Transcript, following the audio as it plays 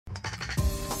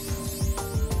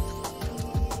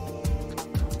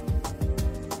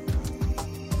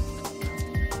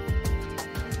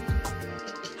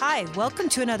Hi, welcome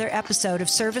to another episode of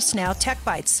ServiceNow Tech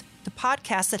Bites, the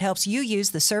podcast that helps you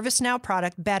use the ServiceNow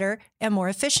product better and more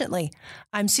efficiently.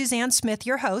 I'm Suzanne Smith,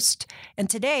 your host, and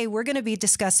today we're going to be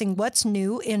discussing what's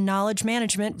new in Knowledge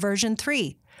Management version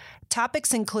 3.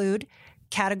 Topics include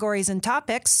categories and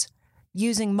topics,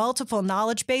 using multiple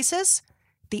knowledge bases,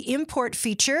 the import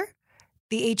feature,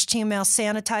 the HTML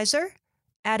sanitizer,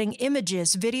 adding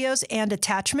images, videos, and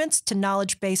attachments to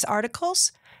knowledge base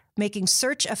articles, making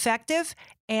search effective,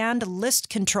 and list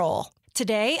control.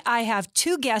 Today, I have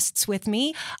two guests with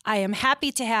me. I am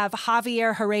happy to have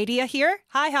Javier Heredia here.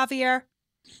 Hi, Javier.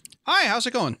 Hi, how's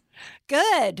it going?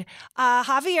 Good.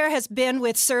 Javier has been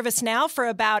with ServiceNow for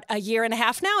about a year and a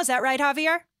half now. Is that right,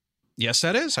 Javier? Yes,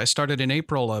 that is. I started in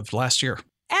April of last year.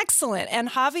 Excellent. And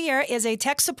Javier is a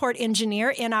tech support engineer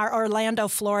in our Orlando,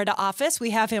 Florida office. We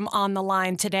have him on the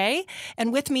line today.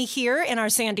 And with me here in our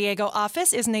San Diego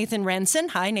office is Nathan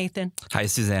Renson. Hi, Nathan. Hi,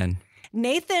 Suzanne.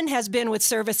 Nathan has been with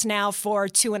ServiceNow for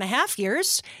 2.5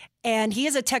 years, and he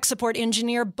is a tech support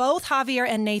engineer. Both Javier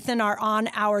and Nathan are on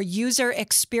our user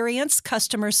experience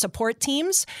customer support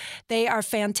teams. They are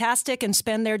fantastic and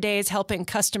spend their days helping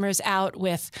customers out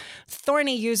with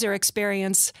thorny user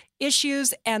experience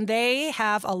issues, and they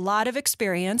have a lot of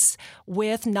experience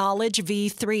with Knowledge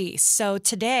V3. So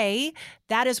today,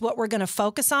 that is what we're going to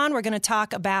focus on. We're going to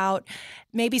talk about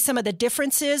maybe some of the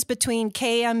differences between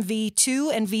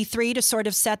KMV2 and V3 to sort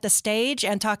of set the stage,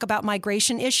 and talk about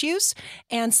migration issues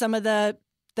and some of the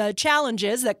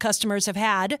challenges that customers have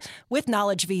had with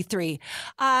Knowledge V3.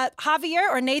 Javier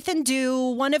or Nathan, do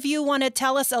one of you want to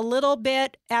tell us a little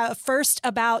bit first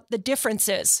about the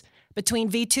differences between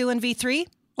V2 and V3?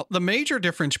 Well, the major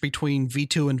difference between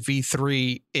V2 and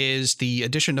V3 is the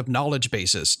addition of knowledge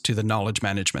bases to the knowledge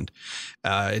management.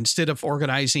 Instead of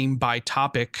organizing by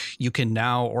topic, you can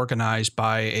now organize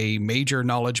by a major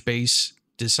knowledge base,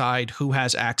 decide who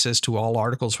has access to all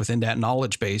articles within that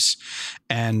knowledge base,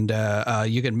 and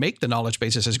you can make the knowledge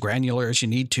bases as granular as you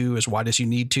need to, as wide as you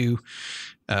need to.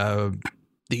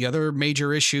 The other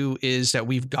major issue is that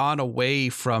we've gone away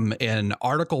from an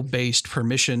article-based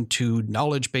permission to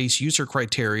knowledge-based user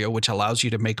criteria, which allows you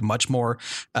to make much more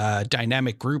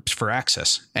dynamic groups for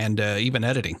access and even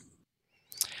editing.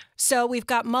 So we've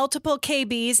got multiple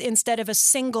KBs instead of a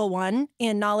single one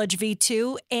in Knowledge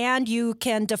V2, and you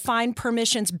can define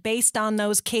permissions based on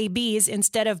those KBs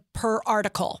instead of per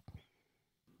article.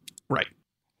 Right.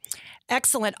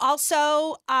 Excellent.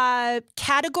 Also,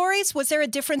 categories. Was there a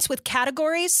difference with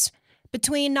categories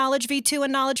between Knowledge V2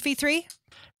 and Knowledge V3?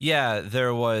 Yeah,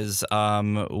 there was.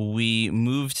 We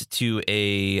moved to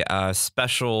a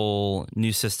special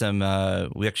new system.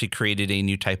 We actually created a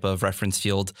new type of reference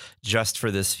field just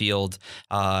for this field.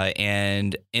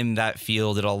 And in that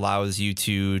field, it allows you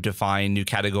to define new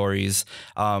categories.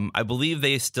 I believe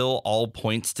they still all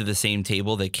point to the same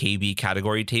table, the KB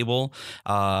category table.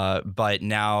 But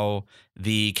now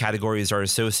the categories are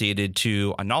associated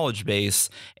to a knowledge base,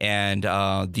 and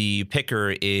the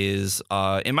picker is,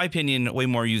 in my opinion, way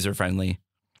more user-friendly.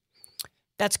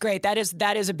 That's great. That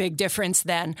is a big difference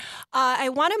then. I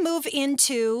want to move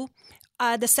into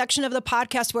the section of the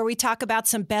podcast where we talk about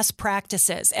some best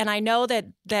practices. And I know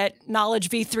that Knowledge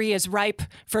V3 is ripe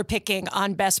for picking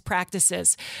on best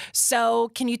practices. So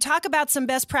can you talk about some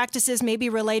best practices maybe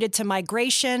related to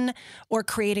migration or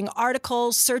creating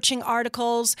articles, searching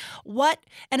articles?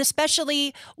 And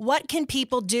especially what can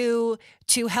people do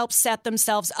to help set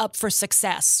themselves up for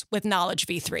success with Knowledge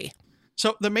V3?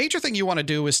 So the major thing you want to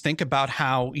do is think about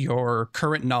how your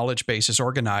current knowledge base is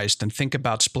organized, and think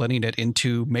about splitting it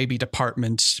into maybe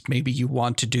departments. Maybe you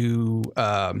want to do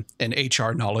an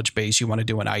HR knowledge base. You want to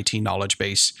do an IT knowledge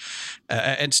base,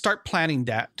 and start planning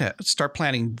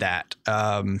that.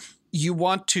 You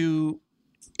want to,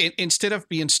 instead of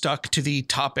being stuck to the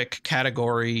topic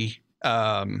category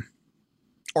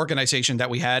organization that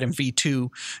we had in V2,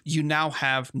 you now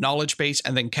have knowledge base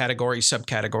and then category,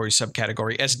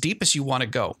 subcategory, as deep as you want to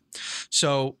go.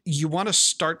 So you want to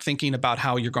start thinking about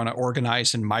how you're going to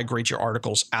organize and migrate your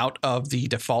articles out of the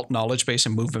default knowledge base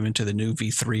and move them into the new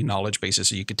V3 knowledge bases,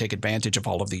 so you can take advantage of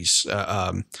all of these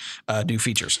new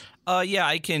features. Yeah,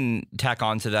 I can tack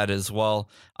on to that as well.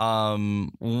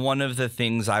 One of the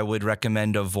things I would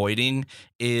recommend avoiding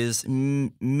is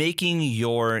making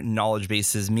your knowledge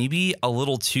bases maybe a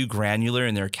little too granular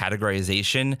in their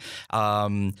categorization.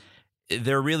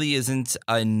 There really isn't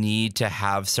a need to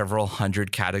have several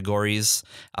hundred categories,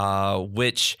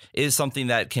 which is something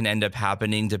that can end up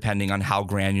happening depending on how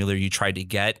granular you try to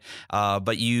get.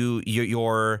 But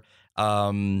your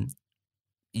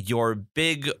your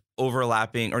big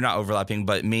overlapping, or not overlapping,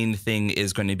 but main thing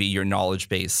is going to be your knowledge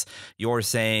base. You're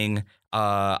saying,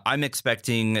 I'm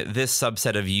expecting this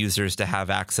subset of users to have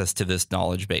access to this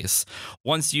knowledge base.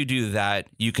 Once you do that,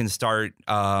 you can start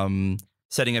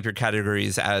setting up your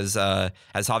categories as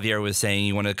Javier was saying.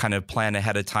 You want to kind of plan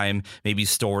ahead of time, maybe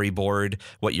storyboard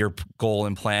what your goal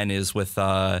and plan is with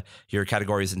your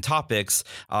categories and topics.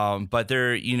 But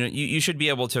you should be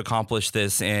able to accomplish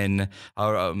this in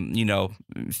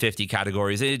 50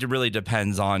 categories. It really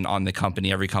depends on the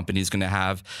company. Every company is going to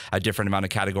have a different amount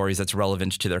of categories that's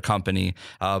relevant to their company.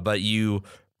 But you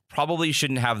probably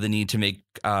shouldn't have the need to make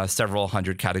several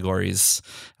hundred categories.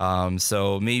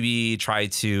 So maybe try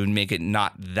to make it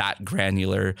not that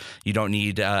granular. You don't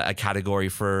need a category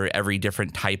for every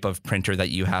different type of printer that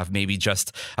you have. Maybe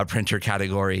just a printer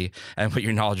category and put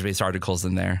your knowledge base articles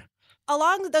in there.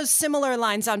 Along those similar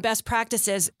lines on best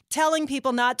practices, telling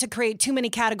people not to create too many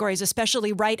categories,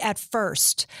 especially right at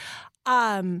first.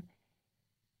 How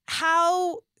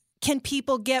can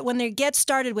people when they get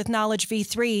started with Knowledge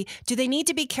V3, do they need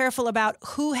to be careful about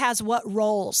who has what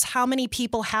roles? How many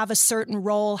people have a certain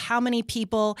role? How many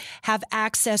people have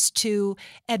access to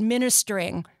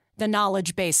administering the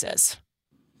knowledge bases?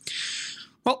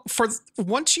 Well,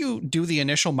 once you do the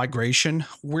initial migration,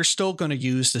 we're still going to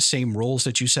use the same rules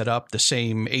that you set up, the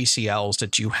same ACLs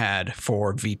that you had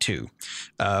for V2.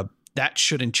 That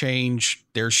shouldn't change.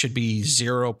 There should be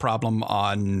zero problem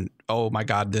on, oh my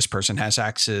God, this person has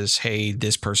access. Hey,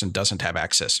 this person doesn't have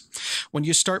access. When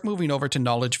you start moving over to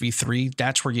Knowledge V3,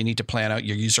 that's where you need to plan out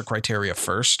your user criteria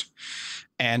first.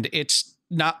 And it's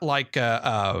not like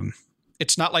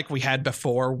we had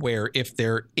before, where if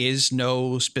there is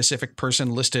no specific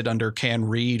person listed under can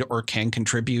read or can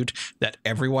contribute, that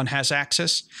everyone has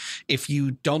access. If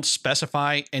you don't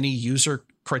specify any user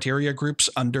criteria groups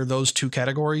under those two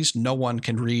categories, no one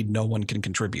can read, no one can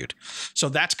contribute. So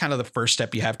that's kind of the first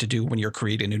step you have to do when you're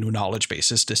creating a new knowledge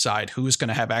base, is decide who is going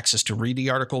to have access to read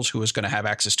the articles, who is going to have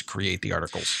access to create the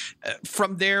articles.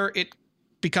 From there, it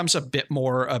becomes a bit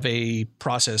more of a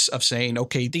process of saying,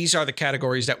 okay, these are the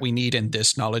categories that we need in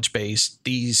this knowledge base.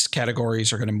 These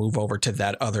categories are going to move over to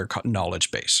that other knowledge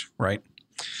base, right?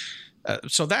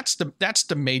 So that's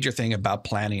the major thing about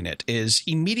planning it, is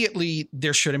immediately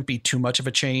there shouldn't be too much of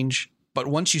a change. But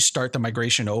once you start the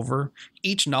migration over,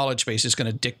 each knowledge base is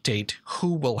going to dictate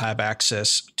who will have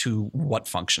access to what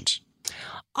functions.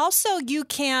 Also, you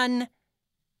can,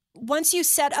 once you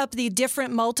set up the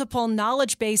different multiple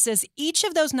knowledge bases, each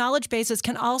of those knowledge bases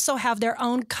can also have their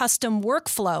own custom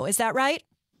workflow. Is that right?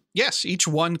 Yes, each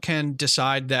one can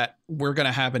decide that we're going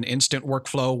to have an instant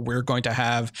workflow. We're going to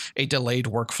have a delayed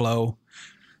workflow.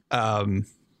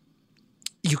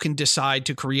 You can decide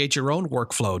to create your own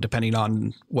workflow depending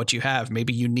on what you have.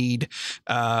 Maybe you need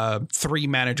 3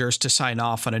 managers to sign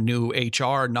off on a new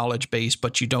HR knowledge base,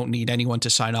 but you don't need anyone to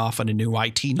sign off on a new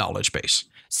IT knowledge base.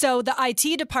 So the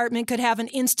IT department could have an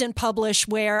instant publish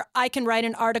where I can write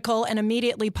an article and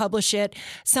immediately publish it.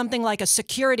 Something like a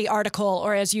security article,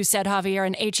 or as you said, Javier,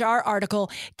 an HR article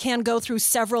can go through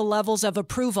several levels of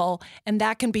approval, and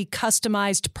that can be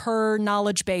customized per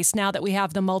knowledge base now that we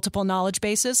have the multiple knowledge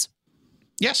bases?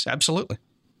 Yes, absolutely.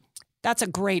 That's a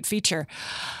great feature.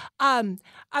 I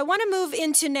want to move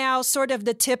into now sort of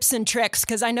the tips and tricks,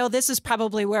 because I know this is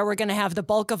probably where we're going to have the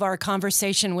bulk of our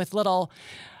conversation with little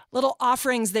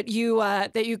offerings that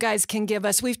you guys can give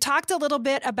us. We've talked a little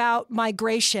bit about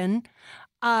migration.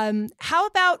 How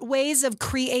about ways of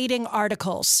creating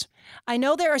articles? I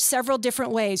know there are several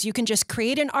different ways. You can just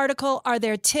create an article. Are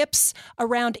there tips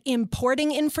around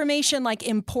importing information, like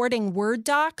importing Word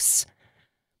docs?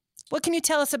 What can you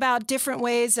tell us about different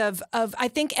ways of I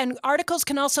think, and articles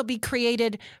can also be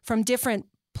created from different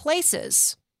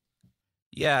places.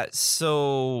 Yeah,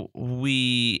 so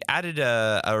we added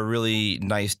a really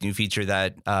nice new feature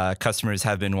that customers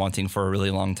have been wanting for a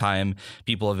really long time.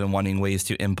 People have been wanting ways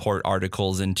to import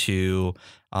articles into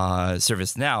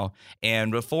ServiceNow.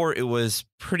 And before, it was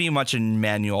pretty much a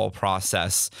manual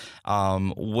process,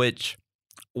 which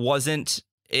wasn't...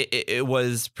 It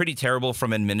was pretty terrible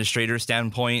from an administrator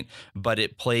standpoint, but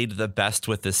it played the best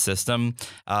with the system.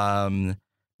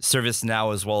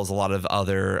 ServiceNow, as well as a lot of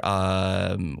other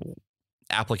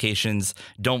applications,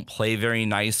 don't play very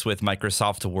nice with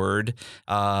Microsoft Word,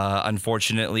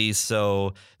 unfortunately.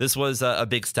 So this was a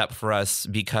big step for us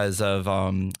because of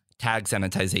tag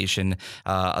sanitization.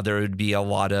 There would be a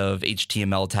lot of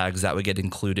HTML tags that would get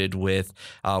included with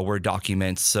Word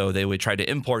documents. So they would try to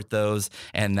import those,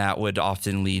 and that would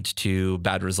often lead to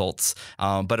bad results.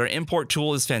 But our import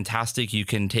tool is fantastic. You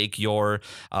can take your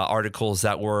articles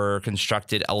that were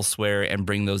constructed elsewhere and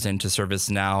bring those into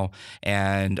ServiceNow.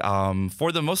 And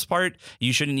for the most part,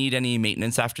 you shouldn't need any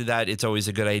maintenance after that. It's always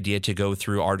a good idea to go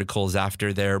through articles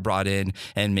after they're brought in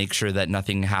and make sure that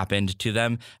nothing happened to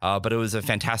them. But it was a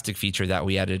fantastic feature that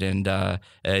we added, and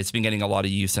it's been getting a lot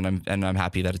of use, and I'm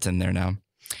happy that it's in there now.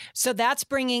 So that's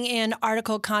bringing in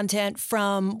article content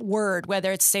from Word,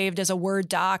 whether it's saved as a Word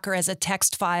doc or as a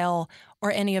text file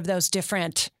or any of those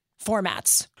different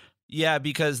formats. Yeah,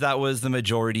 because that was the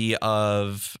majority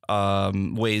of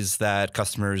ways that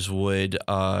customers would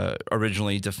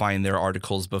originally define their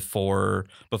articles before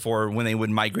when they would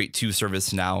migrate to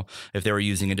ServiceNow. If they were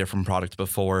using a different product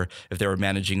before, if they were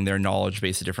managing their knowledge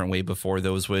base a different way before,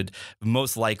 those would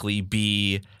most likely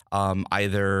be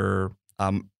either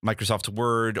Microsoft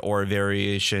Word or a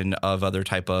variation of other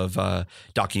type of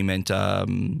document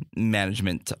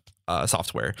management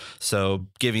software. So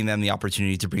giving them the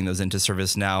opportunity to bring those into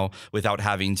ServiceNow without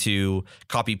having to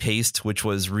copy paste, which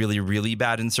was really, really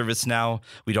bad in ServiceNow.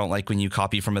 We don't like when you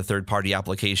copy from a third-party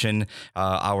application.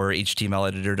 Our HTML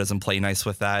editor doesn't play nice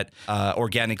with that.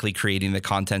 Organically creating the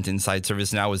content inside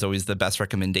ServiceNow was always the best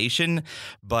recommendation,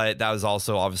 but that was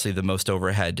also obviously the most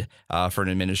overhead for an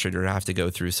administrator to have to go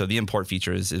through. So the import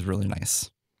feature is really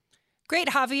nice. Great.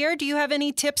 Javier, do you have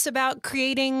any tips about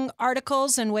creating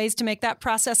articles and ways to make that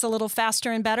process a little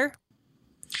faster and better?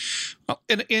 Well,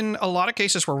 in a lot of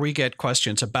cases where we get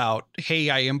questions about, hey,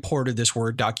 I imported this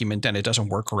Word document and it doesn't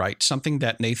work right, something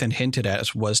that Nathan hinted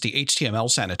at was the HTML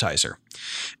sanitizer.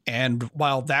 And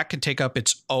while that could take up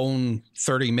its own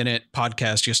 30-minute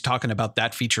podcast just talking about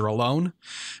that feature alone,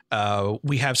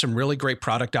 we have some really great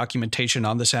product documentation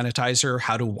on the sanitizer,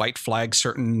 how to white flag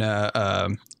certain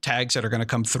tags that are going to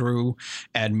come through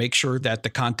and make sure that the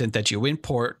content that you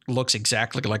import looks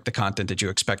exactly like the content that you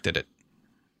expected it.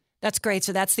 That's great.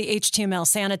 So that's the HTML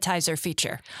sanitizer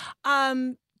feature.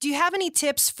 Do you have any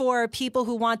tips for people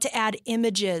who want to add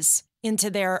images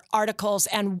into their articles,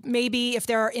 and maybe if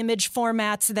there are image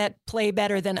formats that play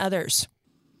better than others?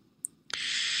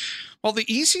 Well, the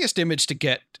easiest image to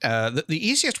get, the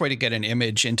easiest way to get an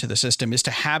image into the system is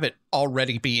to have it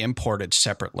already be imported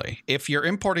separately. If you're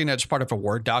importing it as part of a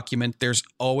Word document, there's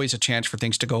always a chance for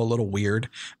things to go a little weird.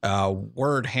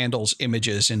 Word handles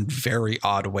images in very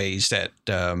odd ways that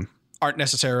aren't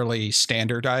necessarily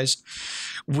standardized.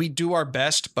 We do our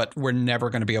best, but we're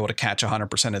never going to be able to catch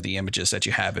 100% of the images that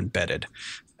you have embedded.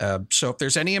 So if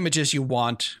there's any images you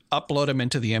want, upload them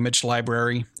into the image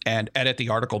library and edit the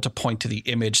article to point to the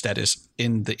image that is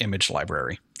in the image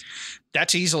library.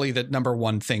 That's easily the number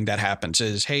one thing that happens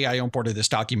is, hey, I imported this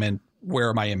document. Where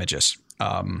are my images?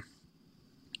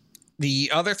 The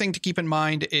other thing to keep in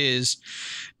mind is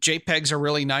JPEGs are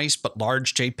really nice, but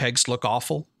large JPEGs look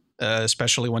awful.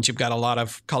 Especially once you've got a lot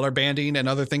of color banding and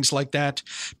other things like that.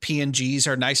 PNGs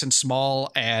are nice and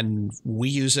small, and we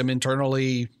use them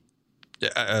internally.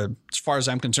 As far as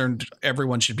I'm concerned,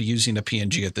 everyone should be using a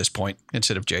PNG at this point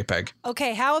instead of JPEG.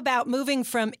 Okay, how about moving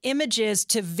from images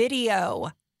to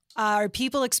video? Are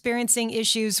people experiencing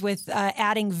issues with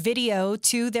adding video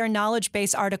to their knowledge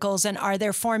base articles, and are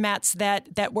there formats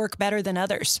that work better than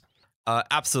others?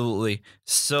 Absolutely.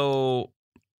 So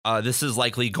this is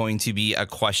likely going to be a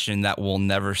question that will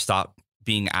never stop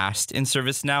being asked in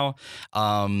ServiceNow.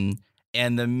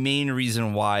 And the main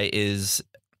reason why is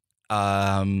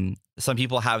some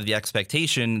people have the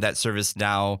expectation that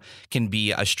ServiceNow can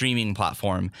be a streaming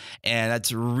platform, and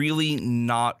that's really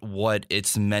not what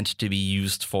it's meant to be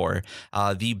used for.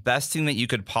 The best thing that you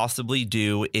could possibly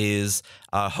do is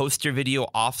host your video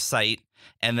off-site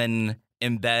and then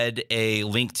embed a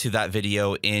link to that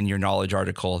video in your knowledge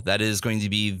article. That is going to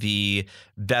be the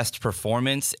best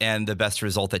performance and the best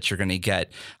result that you're going to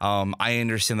get. I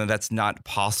understand that that's not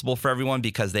possible for everyone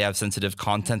because they have sensitive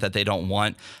content that they don't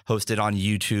want hosted on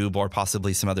YouTube or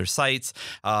possibly some other sites,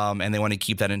 and they want to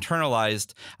keep that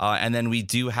internalized. And then we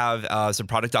do have some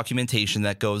product documentation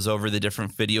that goes over the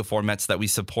different video formats that we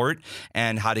support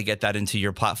and how to get that into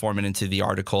your platform and into the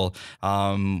article,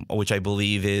 which I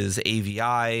believe is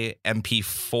AVI,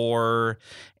 MP4,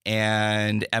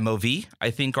 and MOV, I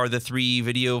think, are the three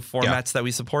video formats that we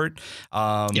support.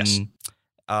 Yes.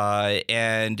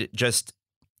 And just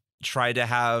try to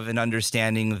have an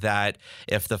understanding that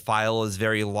if the file is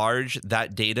very large,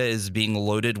 that data is being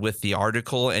loaded with the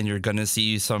article, and you're going to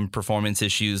see some performance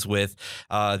issues with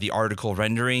the article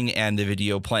rendering and the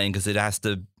video playing because it has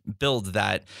to build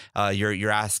that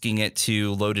you're asking it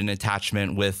to load an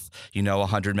attachment with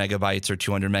 100 megabytes or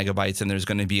 200 megabytes, and there's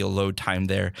going to be a load time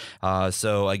there.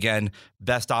 So again,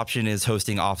 best option is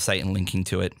hosting offsite and linking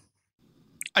to it.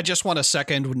 I just want to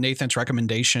second Nathan's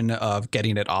recommendation of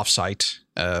getting it offsite.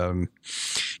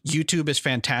 YouTube is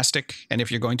fantastic. And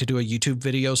if you're going to do a YouTube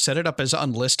video, set it up as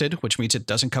unlisted, which means it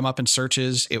doesn't come up in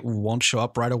searches. It won't show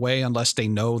up right away unless they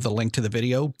know the link to the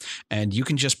video. And you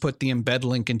can just put the embed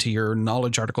link into your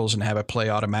knowledge articles and have it play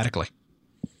automatically.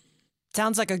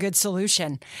 Sounds like a good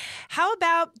solution. How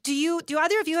about, do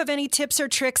either of you have any tips or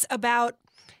tricks about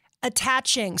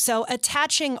attaching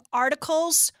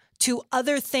articles to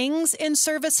other things in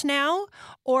ServiceNow,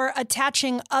 or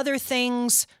attaching other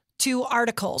things to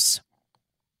articles?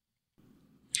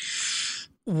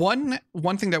 One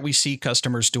thing that we see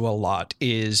customers do a lot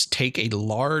is take a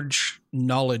large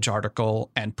knowledge article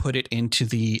and put it into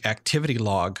the activity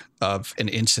log of an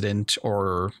incident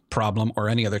or problem or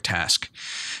any other task.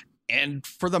 And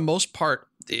for the most part,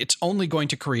 it's only going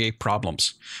to create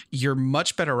problems. You're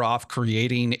much better off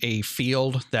creating a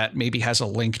field that maybe has a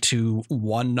link to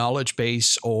one knowledge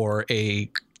base, or a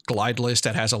glide list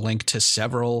that has a link to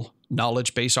several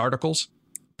knowledge base articles.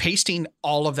 Pasting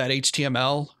all of that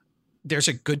HTML, there's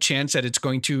a good chance that it's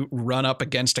going to run up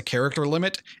against a character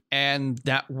limit, and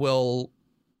that will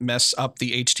mess up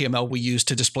the HTML we use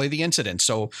to display the incident.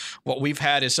 So what we've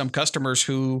had is some customers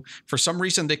who, for some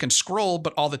reason, they can scroll,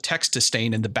 but all the text is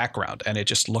staying in the background, and it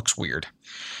just looks weird.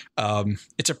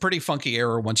 It's a pretty funky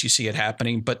error once you see it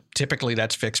happening, but typically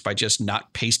that's fixed by just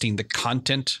not pasting the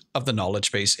content of the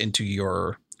knowledge base into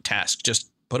your task.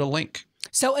 Just put a link.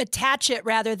 So attach it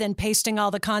rather than pasting all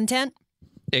the content?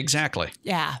 Exactly.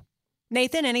 Yeah.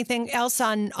 Nathan, anything else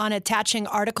on attaching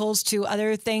articles to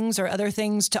other things, or other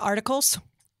things to articles?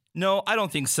 No, I don't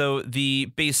think so.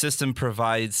 The base system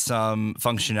provides some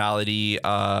functionality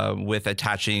with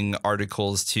attaching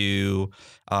articles to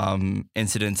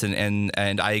incidents,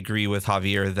 and I agree with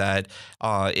Javier that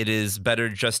it is better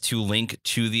just to link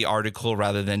to the article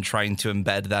rather than trying to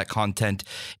embed that content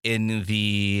in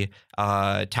the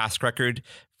task record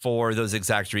for those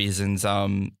exact reasons.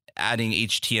 Adding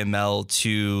HTML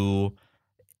to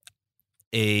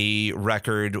a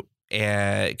record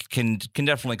can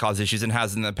definitely cause issues, and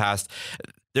has in the past.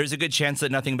 There's a good chance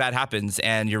that nothing bad happens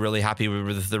and you're really happy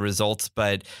with the results,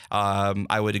 but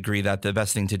I would agree that the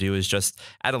best thing to do is just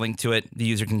add a link to it. The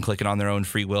user can click it on their own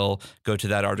free will, go to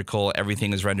that article,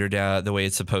 everything is rendered the way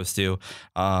it's supposed to,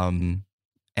 and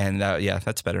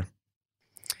that's better.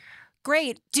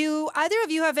 Great. Do either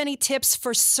of you have any tips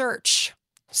for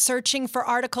searching for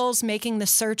articles, making the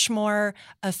search more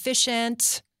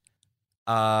efficient?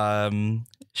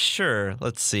 Sure.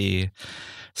 Let's see.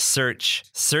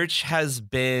 Search has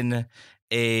been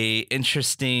a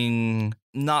interesting,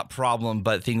 not problem,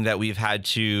 but thing that we've had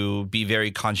to be very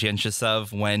conscientious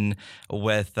of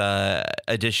with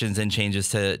additions and changes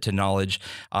to knowledge.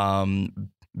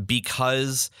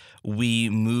 Because we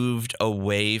moved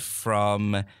away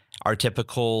from our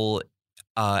typical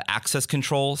access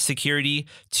control security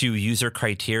to user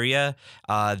criteria,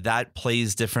 that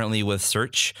plays differently with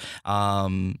search.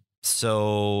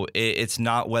 So it's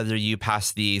not whether you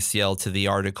pass the ACL to the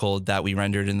article that we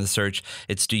rendered in the search.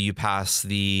 It's do you pass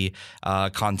the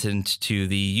content to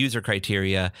the user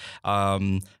criteria.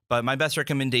 But my best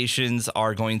recommendations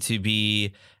are going to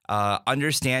be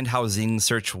understand how Zing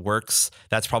Search works.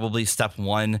 That's probably step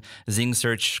one. Zing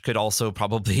Search could also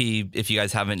probably, if you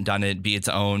guys haven't done it, be its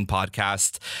own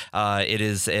podcast. It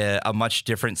is a much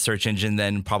different search engine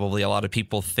than probably a lot of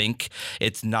people think.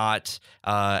 It's not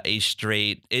a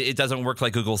straight. It doesn't work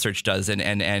like Google Search does,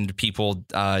 and people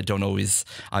don't always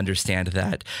understand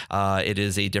that. It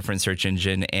is a different search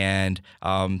engine, and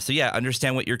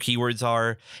understand what your keywords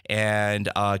are and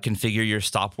configure your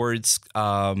stop words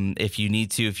if you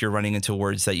need to. If you're running into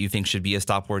words that you think should be a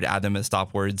stop word, add them as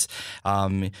stop words.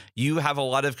 You have a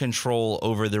lot of control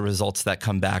over the results that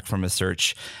come back from a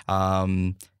search,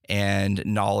 and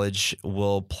knowledge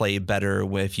will play better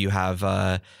if you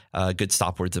have good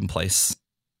stop words in place.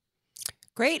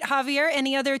 Great. Javier,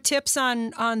 any other tips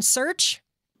on search?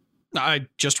 I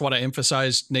just want to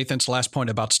emphasize Nathan's last point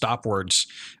about stop words.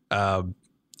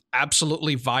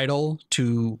 Absolutely vital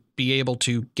to be able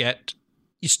to get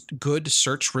good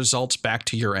search results back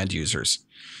to your end users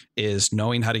is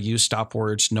knowing how to use stop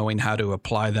words, knowing how to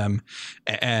apply them,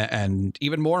 and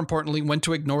even more importantly, when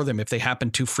to ignore them if they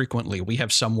happen too frequently. We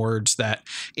have some words that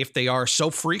if they are so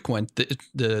frequent,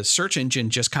 the search engine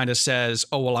just kind of says,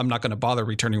 oh, well, I'm not going to bother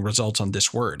returning results on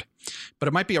this word. But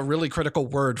it might be a really critical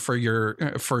word for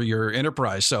your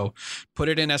enterprise. So put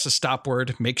it in as a stop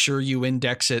word, make sure you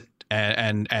index it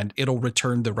and it'll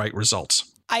return the right results.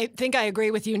 I think I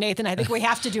agree with you, Nathan. I think we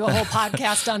have to do a whole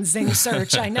podcast on Zing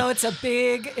Search. I know it's a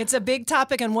big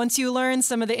topic, and once you learn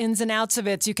some of the ins and outs of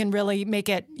it, you can really make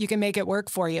it work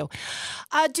for you.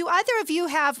 Do either of you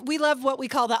we love what we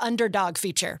call the underdog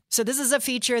feature. So this is a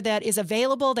feature that is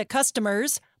available that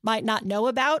customers might not know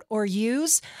about or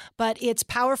use, but it's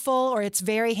powerful or it's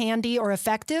very handy or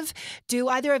effective. Do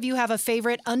either of you have a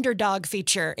favorite underdog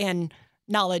feature in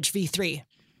Knowledge V3?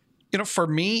 For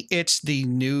me, it's the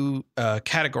new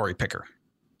category picker,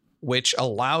 which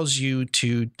allows you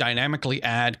to dynamically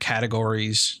add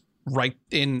categories right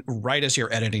as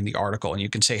you're editing the article. And you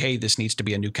can say, hey, this needs to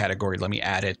be a new category. Let me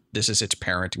add it. This is its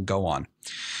parent, and go on.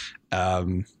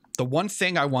 The one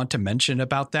thing I want to mention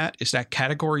about that is that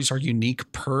categories are unique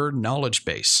per knowledge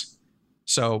base.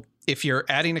 So if you're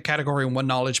adding a category in one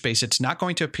knowledge base, it's not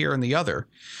going to appear in the other.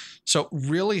 So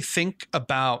really think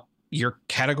about your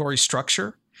category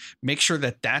structure. Make sure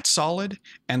that that's solid,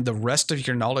 and the rest of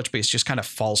your knowledge base just kind of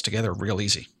falls together real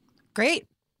easy. Great.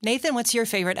 Nathan, what's your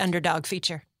favorite underdog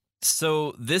feature?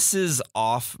 So this is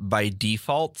off by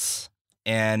default,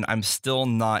 and I'm still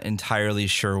not entirely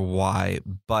sure why,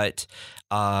 but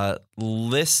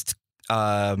list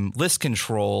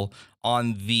control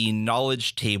on the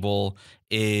knowledge table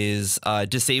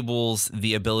disables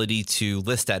the ability to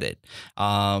list edit,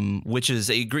 which is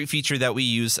a great feature that we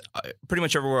use pretty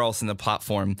much everywhere else in the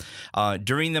platform.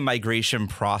 During the migration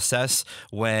process,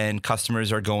 when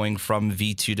customers are going from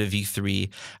V2 to V3,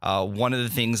 one of the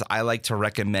things I like to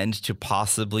recommend to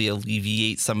possibly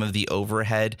alleviate some of the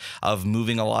overhead of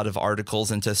moving a lot of articles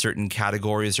into certain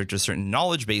categories or to certain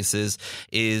knowledge bases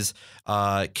is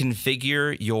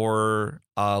configure your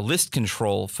list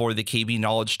control for the KB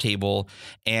knowledge table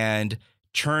and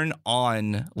turn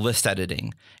on list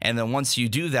editing. And then once you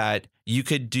do that, you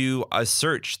could do a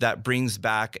search that brings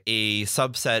back a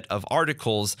subset of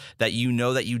articles that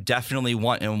that you definitely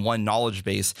want in one knowledge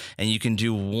base. And you can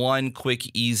do one quick,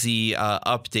 easy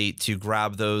update to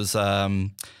grab those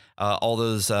all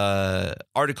those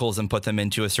articles and put them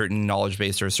into a certain knowledge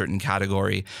base or a certain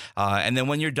category. And then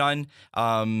when you're done,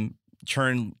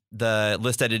 turn the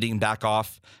list editing back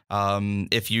off.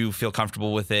 If you feel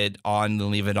comfortable with it on, then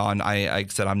leave it on. I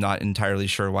said I'm not entirely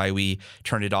sure why we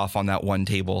turned it off on that one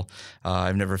table.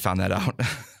 I've never found that out.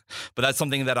 But that's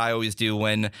something that I always do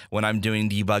when I'm doing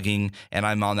debugging and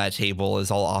I'm on that table,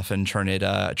 is I'll often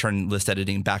turn list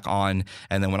editing back on,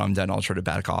 and then when I'm done, I'll turn it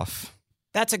back off.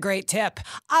 That's a great tip.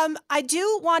 I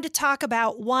do want to talk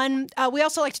about one. We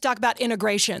also like to talk about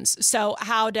integrations. So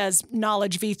how does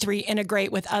Knowledge V3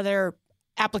 integrate with other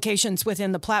applications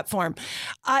within the platform?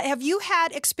 Have you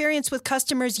had experience with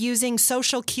customers using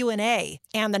social Q&A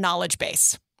and the knowledge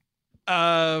base?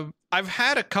 I've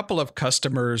had a couple of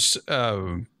customers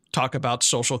talk about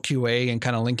social QA and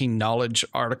kind of linking knowledge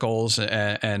articles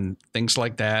and things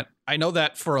like that. I know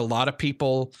that for a lot of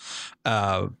people,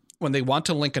 when they want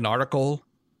to link an article,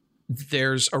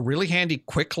 there's a really handy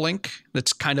quick link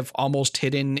that's kind of almost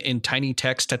hidden in tiny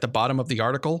text at the bottom of the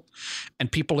article,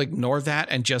 and people ignore that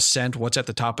and just send what's at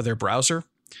the top of their browser.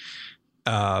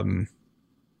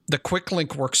 The quick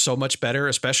link works so much better,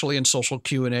 especially in social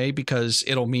Q&A, because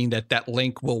it'll mean that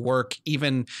link will work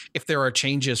even if there are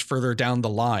changes further down the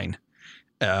line.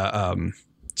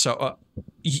 So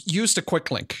use the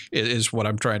quick link is what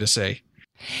I'm trying to say.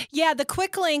 Yeah, the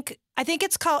quick link, I think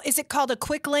is it called a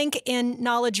quick link in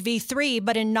Knowledge V3,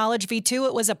 but in Knowledge V2,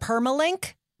 it was a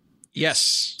permalink?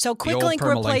 Yes. So quick link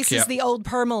replaces the old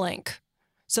permalink.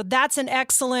 So that's an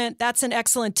excellent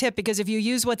tip, because if you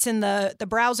use what's in the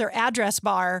browser address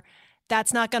bar,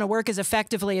 that's not going to work as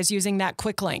effectively as using that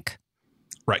quick link.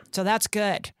 Right. So that's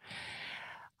good.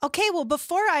 Okay, well,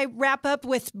 before I wrap up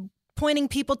with pointing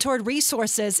people toward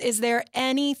resources, is there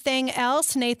anything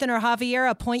else, Nathan or Javier,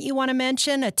 a point you want to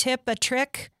mention, a tip, a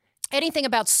trick? Anything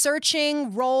about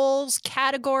searching, roles,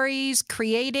 categories,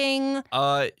 creating?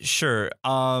 Sure.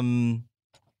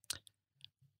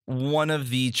 One of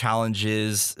the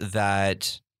challenges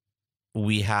that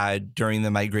we had during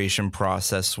the migration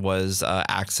process was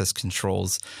access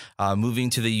controls. Moving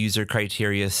to the user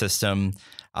criteria system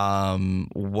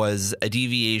was a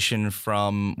deviation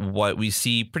from what we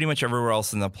see pretty much everywhere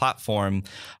else in the platform.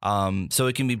 So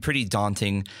it can be pretty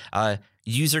daunting.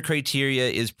 User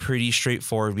criteria is pretty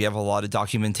straightforward. We have a lot of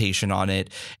documentation on it,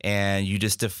 and you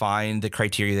just define the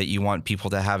criteria that you want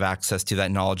people to have access to that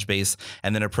knowledge base,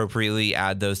 and then appropriately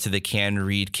add those to the can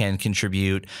read, can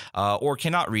contribute, or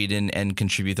cannot read and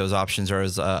contribute. Those options are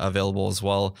available as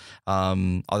well.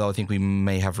 Although I think we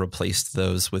may have replaced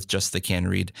those with just the can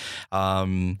read.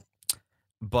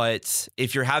 But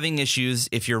if you're having issues,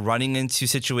 if you're running into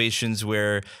situations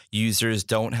where users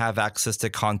don't have access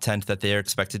to content that they are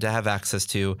expected to have access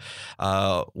to,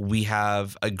 we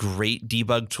have a great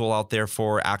debug tool out there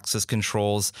for access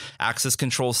controls. Access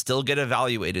controls still get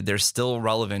evaluated. They're still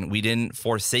relevant. We didn't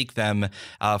forsake them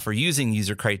for using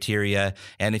user criteria.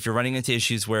 And if you're running into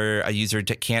issues where a user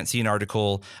can't see an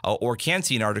article or can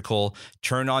see an article,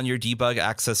 turn on your debug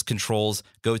access controls,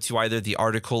 go to either the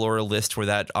article or a list where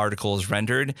that article is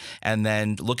rendered, and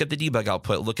then look at the debug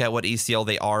output, look at what ACL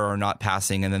they are or not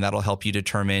passing, and then that'll help you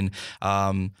determine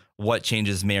what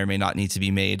changes may or may not need to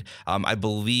be made. I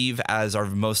believe as our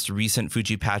most recent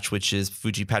Fuji patch, which is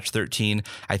Fuji patch 13,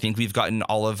 I think we've gotten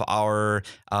all of our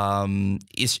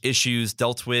issues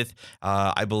dealt with.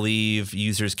 I believe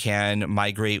users can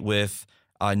migrate with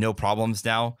no problems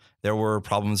now. There were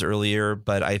problems earlier,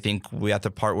 but I think we're at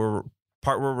the part where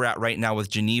we're at right now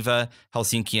with Geneva,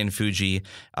 Helsinki, and Fuji.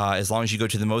 As long as you go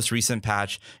to the most recent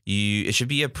patch, it should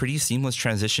be a pretty seamless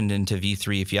transition into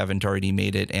V3 if you haven't already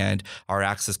made it. And our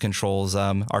access controls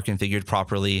are configured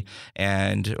properly,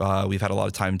 and we've had a lot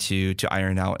of time to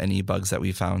iron out any bugs that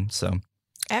we found. So,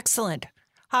 excellent.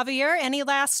 Javier, any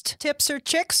last tips or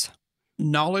tricks?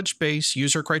 Knowledge base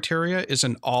user criteria is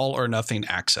an all or nothing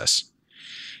access.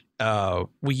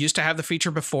 We used to have the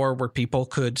feature before where people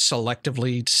could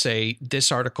selectively say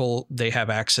this article they have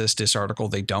access, this article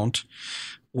they don't.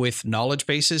 With knowledge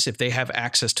bases, if they have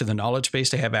access to the knowledge base,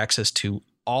 they have access to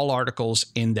all articles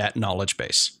in that knowledge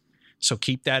base. So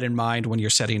keep that in mind when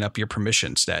you're setting up your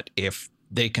permissions, that if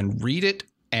they can read it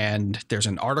and there's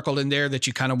an article in there that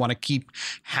you kind of want to keep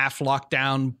half locked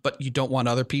down, but you don't want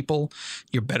other people,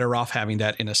 you're better off having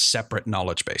that in a separate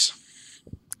knowledge base.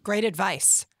 Great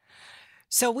advice.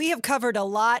 So we have covered a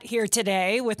lot here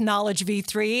today with Knowledge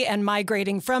V3 and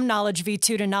migrating from Knowledge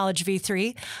V2 to Knowledge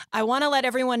V3. I want to let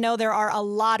everyone know there are a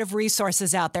lot of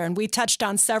resources out there, and we touched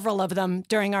on several of them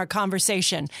during our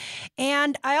conversation.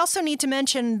 And I also need to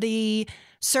mention the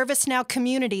ServiceNow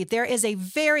community. There is a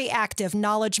very active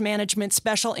knowledge management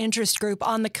special interest group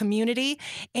on the community.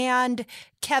 And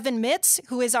Kevin Mitz,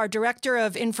 who is our Director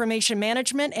of Information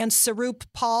Management, and Sarup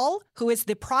Paul, who is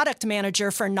the Product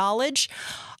Manager for Knowledge,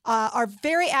 are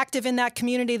very active in that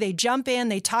community. They jump in,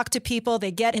 they talk to people,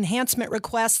 they get enhancement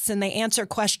requests, and they answer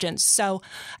questions. So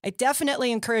I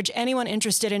definitely encourage anyone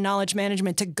interested in knowledge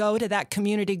management to go to that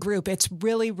community group. It's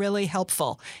really, really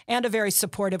helpful and a very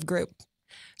supportive group.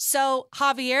 So,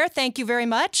 Javier, thank you very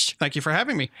much. Thank you for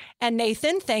having me. And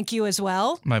Nathan, thank you as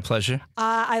well. My pleasure.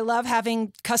 I love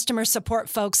having customer support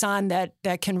folks on that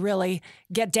can really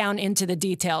get down into the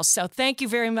details. So thank you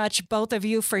very much, both of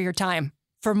you, for your time.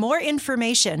 For more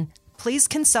information, please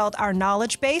consult our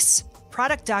knowledge base,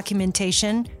 product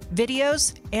documentation,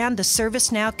 videos, and the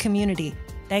ServiceNow community.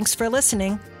 Thanks for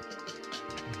listening.